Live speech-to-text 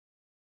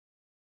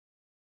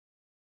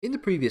In the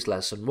previous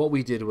lesson, what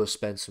we did was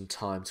spend some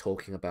time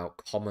talking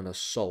about common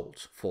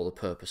assault for the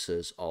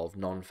purposes of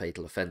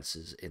non-fatal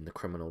offences in the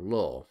criminal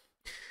law.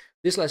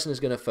 This lesson is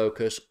going to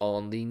focus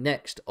on the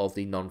next of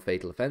the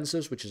non-fatal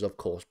offences, which is of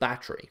course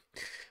battery.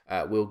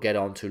 We'll get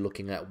on to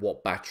looking at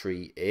what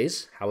battery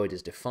is, how it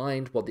is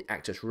defined, what the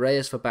actus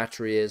reus for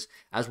battery is,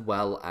 as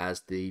well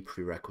as the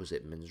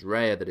prerequisite mens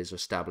rea that is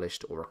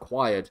established or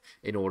required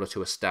in order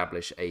to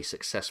establish a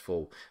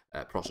successful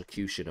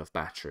prosecution of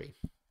battery.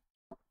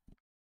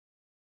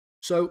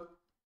 So,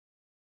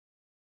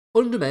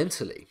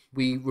 fundamentally,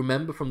 we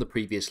remember from the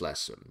previous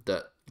lesson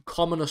that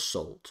common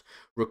assault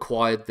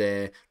required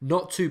there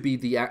not to be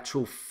the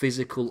actual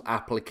physical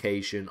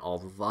application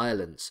of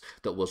violence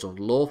that was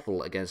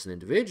unlawful against an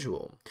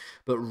individual,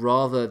 but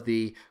rather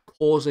the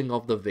causing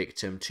of the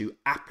victim to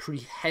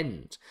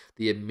apprehend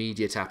the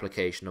immediate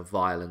application of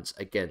violence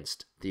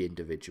against the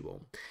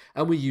individual.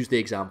 And we use the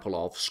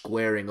example of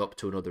squaring up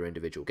to another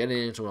individual, getting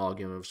into an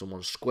argument with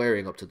someone,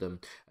 squaring up to them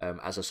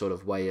as a sort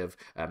of way of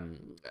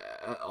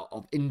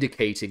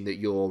indicating that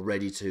you're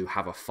ready to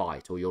have a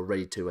fight, or you're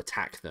ready to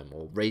attack them,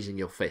 or raising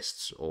your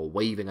fists, or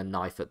waving a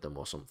knife at them,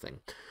 or something.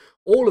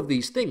 All of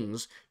these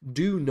things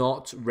do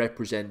not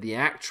represent the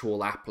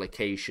actual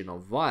application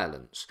of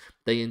violence.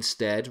 They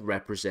instead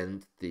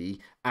represent the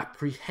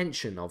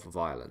apprehension of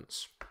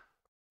violence.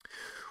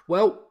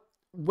 Well,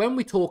 when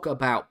we talk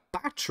about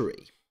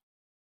battery,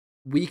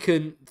 we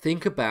can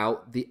think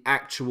about the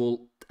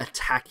actual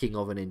attacking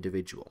of an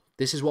individual.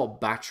 This is what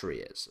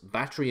battery is.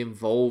 Battery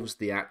involves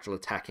the actual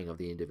attacking of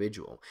the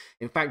individual.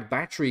 In fact,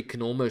 battery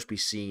can almost be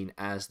seen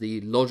as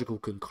the logical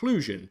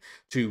conclusion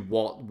to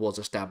what was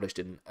established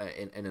in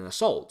an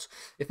assault.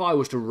 If I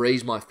was to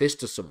raise my fist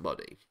to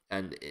somebody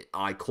and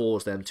I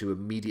cause them to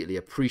immediately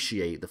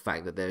appreciate the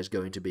fact that there's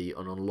going to be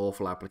an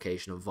unlawful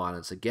application of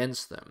violence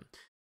against them,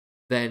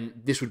 then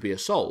this would be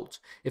assault.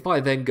 If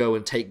I then go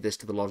and take this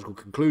to the logical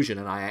conclusion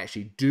and I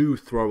actually do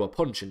throw a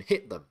punch and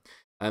hit them,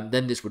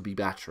 then this would be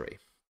battery.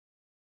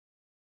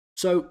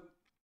 So,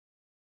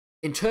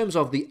 in terms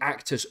of the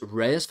actus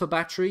reus for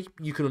battery,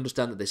 you can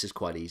understand that this is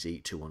quite easy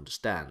to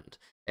understand.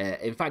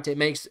 In fact, it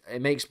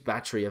makes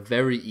battery a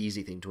very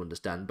easy thing to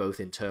understand, both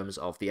in terms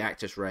of the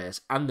actus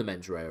reus and the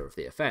mens rea of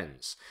the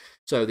offence.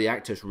 So, the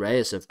actus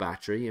reus of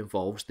battery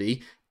involves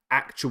the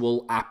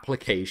actual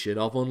application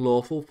of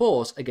unlawful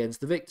force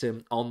against the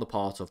victim on the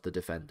part of the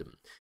defendant.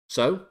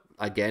 So,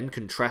 again,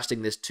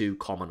 contrasting this to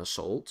common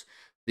assault,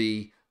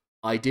 the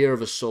idea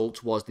of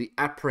assault was the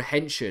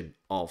apprehension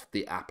of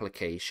the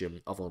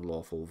application of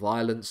unlawful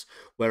violence,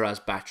 whereas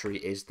battery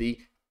is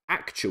the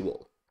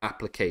actual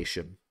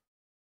application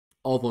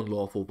of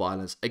unlawful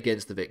violence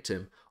against the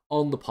victim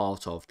on the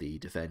part of the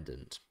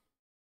defendant.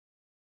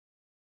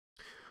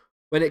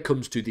 When it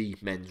comes to the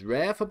mens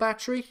rea for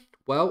battery,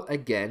 well,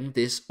 again,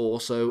 this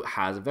also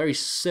has very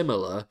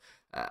similar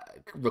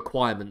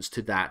requirements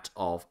to that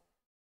of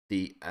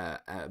the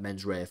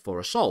mens rea for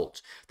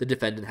assault. The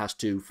defendant has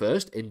to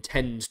first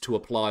intend to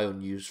apply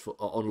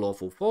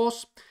unlawful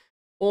force,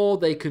 or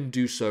they can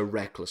do so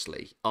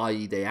recklessly,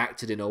 i.e. they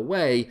acted in a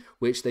way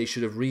which they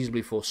should have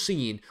reasonably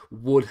foreseen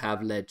would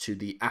have led to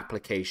the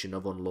application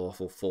of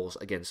unlawful force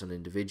against an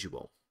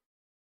individual.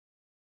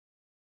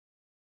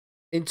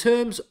 In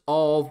terms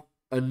of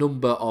a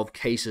number of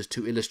cases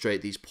to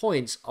illustrate these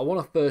points, I want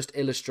to first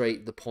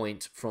illustrate the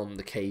point from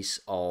the case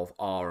of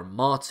R.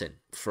 Martin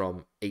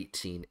from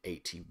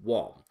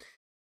 1881.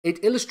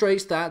 It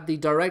illustrates that the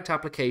direct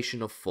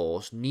application of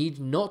force need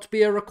not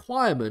be a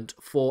requirement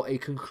for a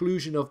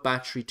conclusion of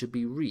battery to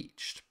be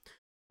reached.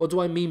 What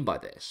do I mean by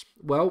this?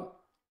 Well,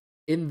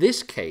 in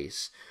this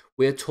case,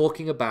 we're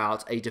talking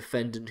about a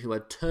defendant who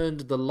had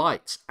turned the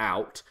lights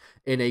out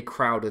in a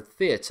crowded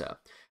theatre,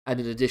 and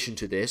in addition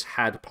to this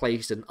had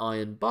placed an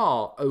iron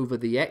bar over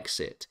the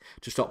exit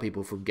to stop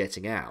people from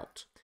getting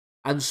out.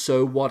 And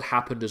so what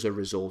happened as a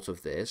result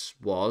of this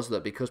was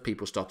that because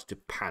people started to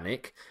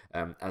panic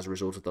as a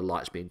result of the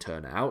lights being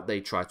turned out,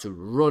 they tried to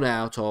run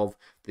out of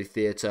the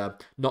theatre,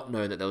 not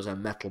knowing that there was a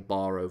metal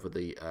bar over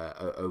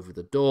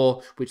the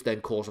door, which then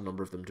caused a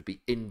number of them to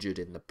be injured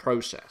in the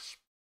process.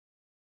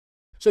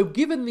 So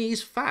given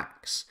these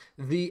facts,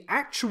 the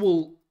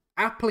actual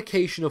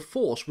application of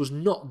force was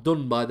not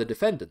done by the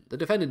defendant. The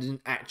defendant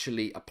didn't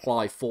actually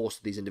apply force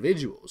to these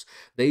individuals.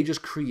 They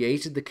just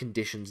created the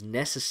conditions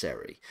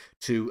necessary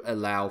to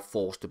allow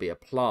force to be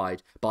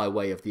applied by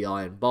way of the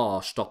iron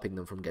bar, stopping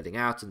them from getting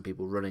out and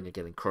people running and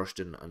getting crushed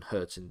and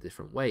hurt in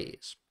different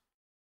ways.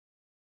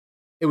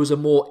 It was a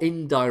more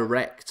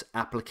indirect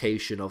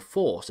application of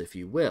force, if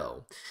you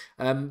will.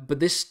 But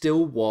this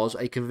still was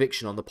a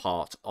conviction on the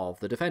part of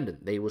the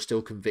defendant. They were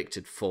still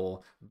convicted for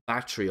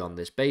battery on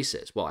this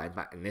basis. Well, in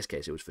fact, in this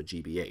case, it was for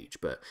GBH,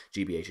 but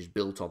GBH is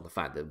built on the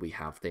fact that we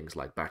have things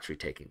like battery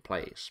taking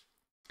place.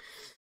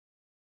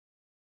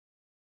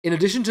 In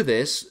addition to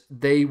this,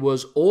 they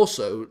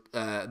also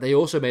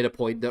made a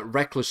point that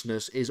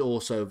recklessness is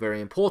also very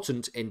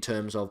important in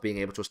terms of being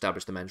able to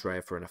establish the mens rea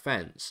for an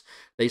offence.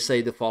 They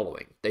say the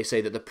following. They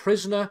say that the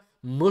prisoner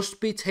must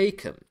be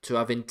taken to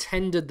have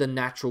intended the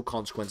natural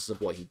consequences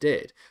of what he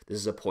did. This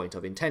is a point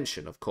of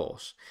intention, of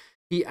course.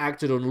 He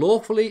acted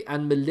unlawfully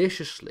and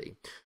maliciously.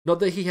 Not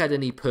that he had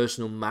any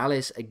personal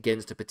malice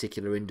against a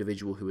particular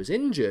individual who was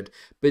injured,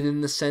 but in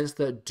the sense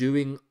of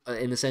doing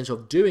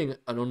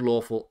an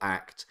unlawful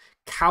act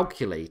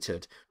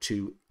calculated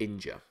to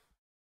injure.